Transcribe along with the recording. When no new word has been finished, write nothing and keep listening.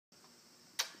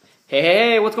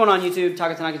Hey, what's going on YouTube?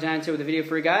 TakaTanakaGiants here with a video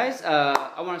for you guys.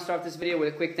 I want to start off this video with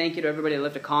a quick thank you to everybody that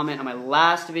left a comment on my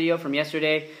last video from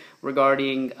yesterday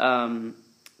regarding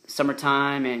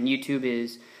summertime and YouTube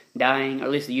is dying, or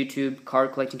at least the YouTube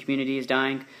card collecting community is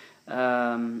dying.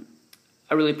 I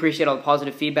really appreciate all the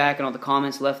positive feedback and all the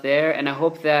comments left there, and I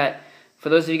hope that for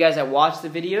those of you guys that watched the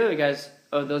video,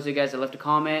 those of you guys that left a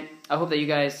comment, I hope that you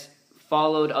guys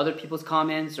followed other people's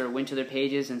comments or went to their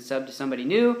pages and subbed to somebody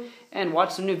new and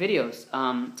watched some new videos.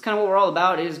 It's kind of what we're all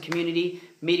about. It is a community,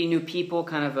 meeting new people,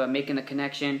 kind of making a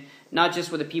connection, not just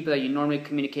with the people that you normally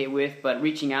communicate with, but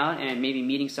reaching out and maybe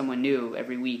meeting someone new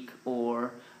every week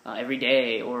or every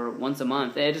day or once a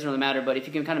month. It doesn't really matter, but if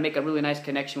you can kind of make a really nice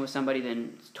connection with somebody,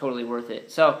 then it's totally worth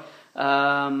it. So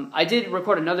I did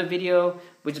record another video,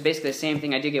 which is basically the same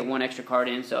thing. I did get one extra card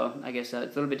in, so I guess it's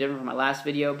a little bit different from my last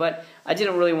video, but I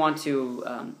didn't really want to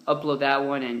upload that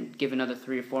one and give another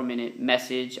 3 or 4 minute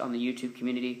message on the YouTube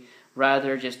community.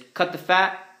 Rather, just cut the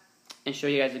fat and show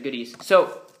you guys the goodies.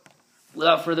 So,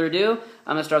 without further ado,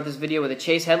 I'm going to start this video with a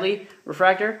Chase Headley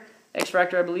refractor.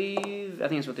 X-Fractor, I believe. I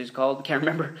think that's what they're called. Can't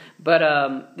remember.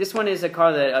 But this one is a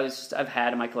card that I've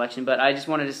had in my collection, but I just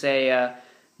wanted to say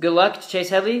good luck to Chase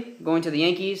Headley going to the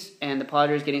Yankees, and the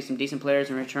Padres getting some decent players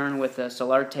in return with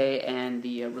Solarte and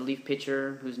the relief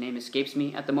pitcher whose name escapes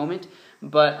me at the moment.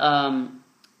 But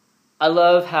I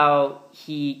love how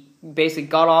he basically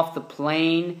got off the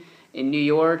plane in New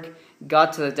York,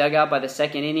 got to the dugout by the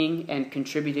second inning, and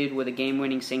contributed with a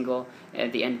game-winning single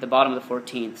at the bottom of the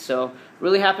 14th. So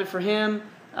really happy for him,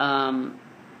 and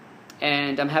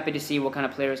I'm happy to see what kind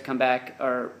of players come back,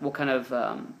 or what kind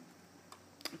of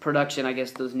production, I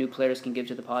guess, those new players can give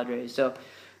to the Padres. So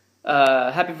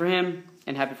happy for him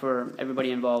and happy for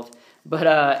everybody involved. But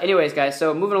anyways, guys,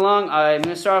 so moving along, I'm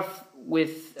going to start off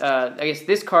with, I guess,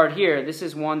 this card here. This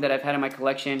is one that I've had in my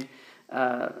collection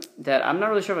that I'm not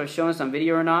really sure if I've shown this on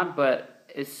video or not, but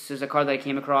this is a card that I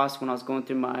came across when I was going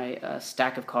through my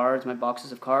stack of cards, my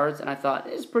boxes of cards, and I thought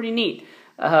it's pretty neat.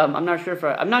 I'm not sure if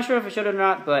I showed it or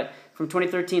not, but from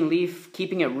 2013 Leaf,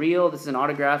 Keeping It Real. This is an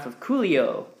autograph of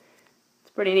Coolio.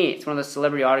 Pretty neat. It's one of those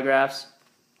celebrity autographs.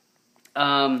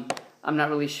 I'm not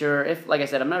really sure if, like I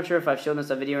said, I'm not sure if I've shown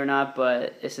this on video or not,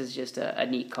 but this is just a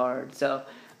neat card. So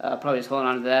probably just holding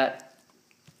on to that.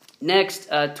 Next,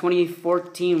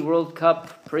 2014 World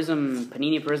Cup Prism,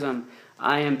 Panini Prism.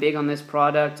 I am big on this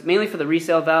product, mainly for the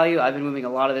resale value. I've been moving a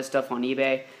lot of this stuff on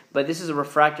eBay, but this is a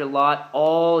refractor lot,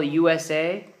 all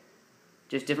USA.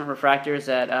 Just different refractors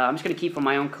that I'm just going to keep for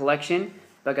my own collection.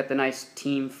 But I got the nice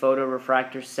team photo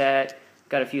refractor set.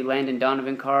 Got a few Landon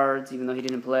Donovan cards, even though he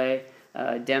didn't play.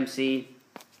 Dempsey.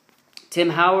 Tim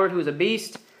Howard, who's a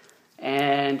beast.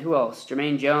 And who else?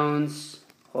 Jermaine Jones.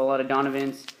 A whole lot of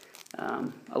Donovans.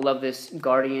 I love this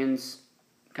Guardians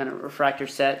kind of refractor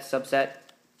set, subset.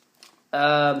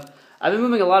 I've been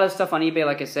moving a lot of stuff on eBay,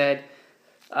 like I said.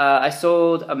 I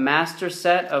sold a master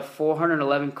set of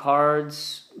 411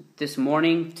 cards this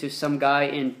morning to some guy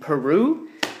in Peru.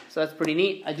 So that's pretty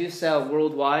neat. I do sell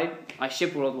worldwide. I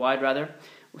ship worldwide, rather.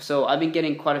 So I've been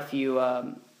getting quite a few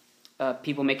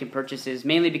people making purchases,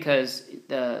 mainly because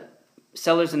the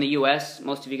sellers in the U.S.,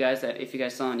 most of you guys, that if you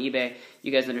guys sell on eBay,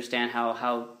 you guys understand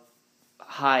how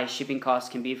high shipping costs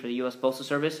can be for the U.S. Postal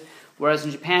Service. Whereas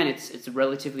in Japan, it's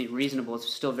relatively reasonable.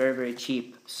 It's still very, very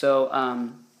cheap. So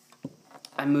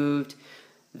I moved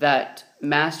that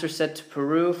master set to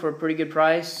Peru for a pretty good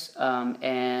price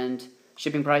and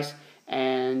shipping price.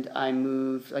 And I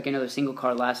moved like another single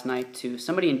card last night to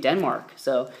somebody in Denmark.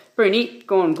 So pretty neat,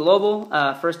 going global.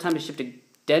 First time to ship to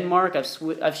Denmark.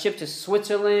 I've shipped to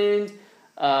Switzerland,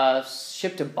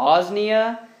 shipped to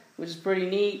Bosnia, which is pretty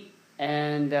neat,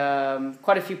 and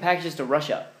quite a few packages to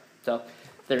Russia. So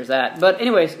there's that. But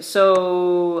anyways,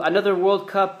 so another World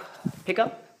Cup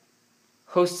pickup.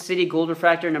 Host City Gold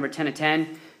Refractor, number 10 of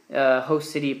 10.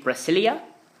 Host City Brasilia.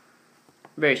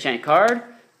 Very shiny card.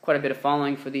 Quite a bit of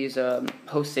following for these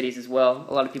host cities as well.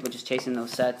 A lot of people just chasing those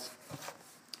sets.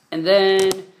 And then,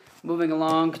 moving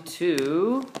along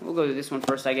to, we'll go to this one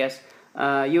first, I guess.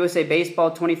 USA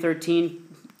Baseball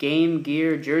 2013 Game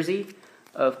Gear jersey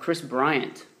of Chris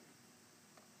Bryant.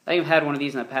 I think I've had one of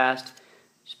these in the past.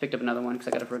 Just picked up another one because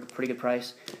I got it for a pretty good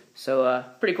price. So,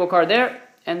 pretty cool card there.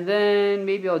 And then,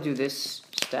 maybe I'll do this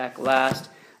stack last.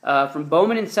 From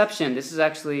Bowman Inception, this is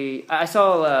actually, I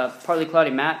saw Partly Cloudy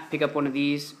Matt pick up one of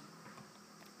these,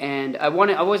 and I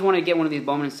always wanted to get one of these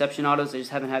Bowman Inception autos. I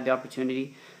just haven't had the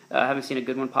opportunity. I haven't seen a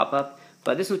good one pop up,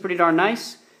 but this one's pretty darn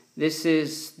nice. This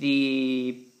is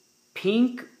the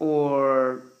pink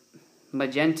or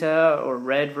magenta or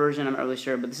red version, I'm not really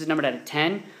sure, but this is numbered out of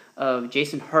 10 of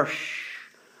Jason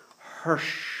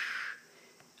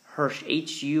Hirsch,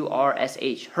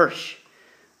 H-U-R-S-H, Hirsch.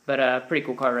 But pretty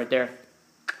cool card right there.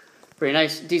 Pretty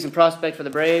nice, decent prospect for the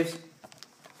Braves.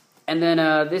 And then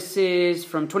this is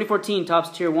from 2014 Topps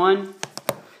Tier 1.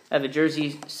 I have a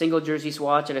single jersey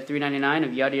swatch at a $3.99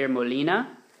 of Yadier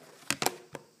Molina.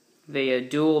 The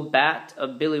dual bat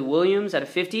of Billy Williams at a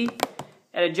 $50.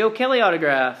 And a Joe Kelly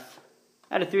autograph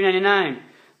at a $3.99.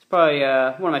 It's probably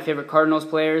one of my favorite Cardinals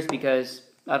players because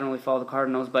I don't really follow the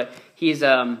Cardinals, but he's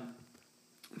from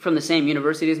the same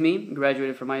university as me.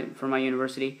 Graduated from my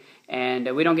university,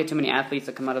 and we don't get too many athletes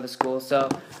that come out of the school. So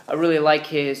I really like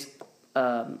his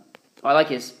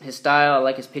his style. I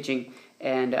like his pitching.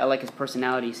 And I like his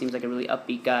personality. He seems like a really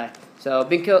upbeat guy. So I've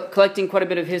been collecting quite a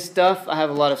bit of his stuff. I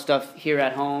have a lot of stuff here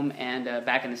at home and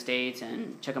back in the States,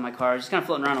 and checking my cards. Just kind of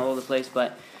floating around all over the place,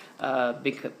 but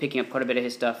been picking up quite a bit of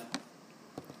his stuff.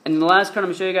 And the last card I'm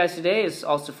going to show you guys today is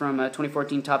also from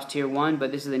 2014 Topps Tier 1,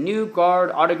 but this is the new guard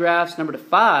autographs, number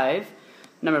 5.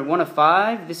 Number 1 of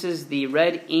 5. This is the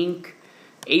Red Ink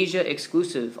Asia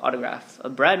exclusive autograph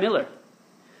of Brad Miller.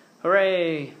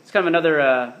 Hooray! It's kind of another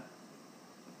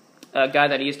a guy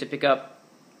that I used to pick up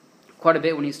quite a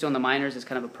bit when he was still in the minors as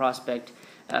kind of a prospect.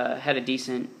 Had a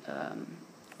decent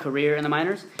career in the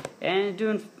minors and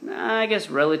doing, I guess,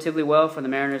 relatively well for the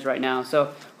Mariners right now.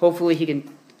 So hopefully he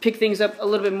can pick things up a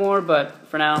little bit more, but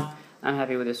for now, I'm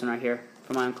happy with this one right here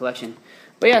for my own collection.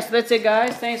 But yeah, so that's it,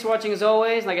 guys. Thanks for watching as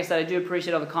always. Like I said, I do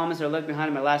appreciate all the comments that are left behind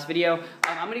in my last video.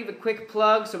 I'm going to give a quick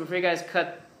plug, so before you guys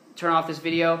turn off this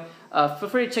video, feel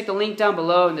free to check the link down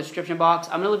below in the description box.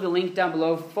 I'm going to leave the link down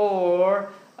below for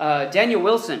Daniel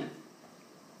Wilson.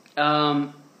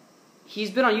 He's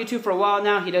been on YouTube for a while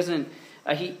now. He doesn't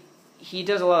he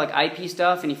does a lot of like IP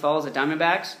stuff, and he follows the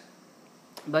Diamondbacks,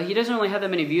 but he doesn't really have that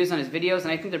many views on his videos,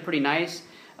 and I think they're pretty nice.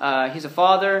 He's a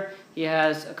father. He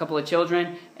has a couple of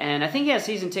children, and I think he has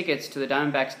season tickets to the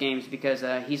Diamondbacks games because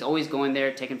he's always going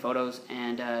there, taking photos,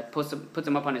 and puts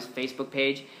them up on his Facebook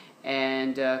page,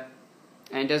 and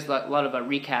does a lot of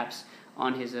recaps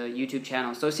on his YouTube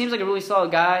channel. So it seems like a really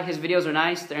solid guy. His videos are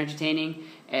nice, they're entertaining,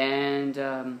 and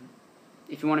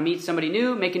if you want to meet somebody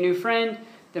new, make a new friend,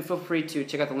 then feel free to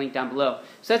check out the link down below.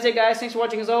 So that's it, guys. Thanks for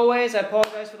watching as always. I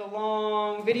apologize for the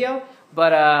long video,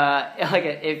 but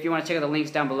if you want to check out the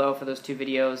links down below for those 2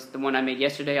 videos, the one I made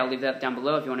yesterday, I'll leave that down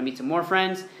below if you want to meet some more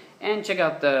friends, and check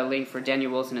out the link for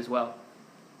Daniel Wilson as well.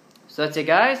 So that's it,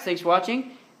 guys. Thanks for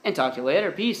watching, and talk to you later.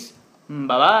 Peace.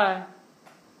 Bye-bye.